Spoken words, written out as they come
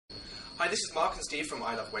Hi, this is Mark and Steve from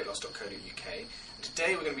iloveweightloss.co.uk.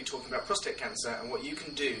 Today we're going to be talking about prostate cancer and what you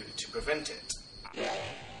can do to prevent it.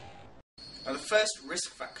 Now, the first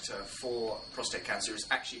risk factor for prostate cancer is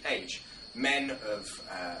actually age. Men of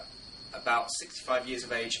about 65 years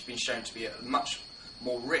of age have been shown to be at much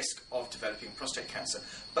more risk of developing prostate cancer.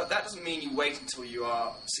 But that doesn't mean you wait until you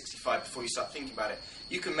are 65 before you start thinking about it.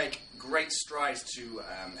 You can make great strides to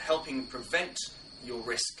helping prevent your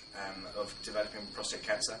risk of developing prostate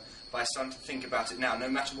cancer by starting to think about it now, no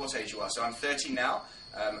matter what age you are. So I'm 30 now,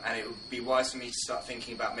 and it would be wise for me to start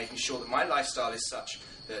thinking about making sure that my lifestyle is such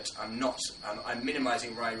that I'm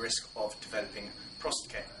minimizing my risk of developing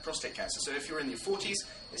prostate cancer. So if you're in your 40s,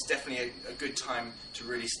 it's definitely a good time to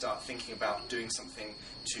really start thinking about doing something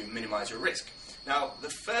to minimize your risk. Now, the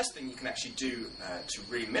first thing you can actually do to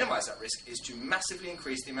really minimize that risk is to massively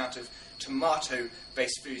increase the amount of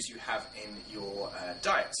tomato-based foods you have in your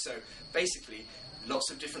diet. So basically,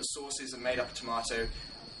 lots of different sauces are made up of tomato,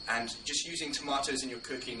 and just using tomatoes in your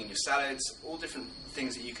cooking, in your salads, all different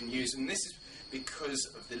things that you can use. And this is because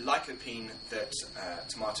of the lycopene that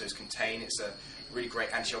tomatoes contain. It's a really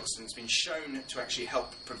great antioxidant. It's been shown to actually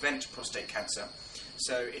help prevent prostate cancer.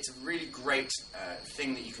 So it's a really great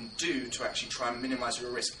thing that you can do to actually try and minimize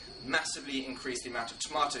your risk, massively increase the amount of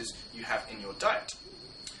tomatoes you have in your diet.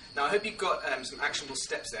 Now, I hope you've got some actionable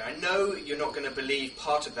steps there. I know you're not going to believe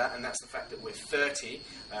part of that, and that's the fact that we're 30,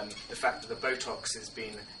 the fact that the Botox has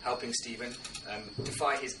been helping Stephen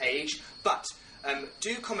defy his age. But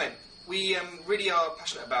do comment. We really are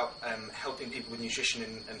passionate about helping people with nutrition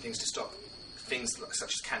and things to stop things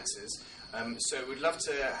such as cancers. So we'd love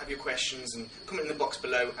to have your questions and comment in the box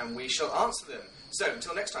below, and we shall answer them. So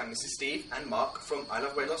until next time, this is Steve and Mark from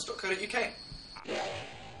iloveweightloss.co.uk.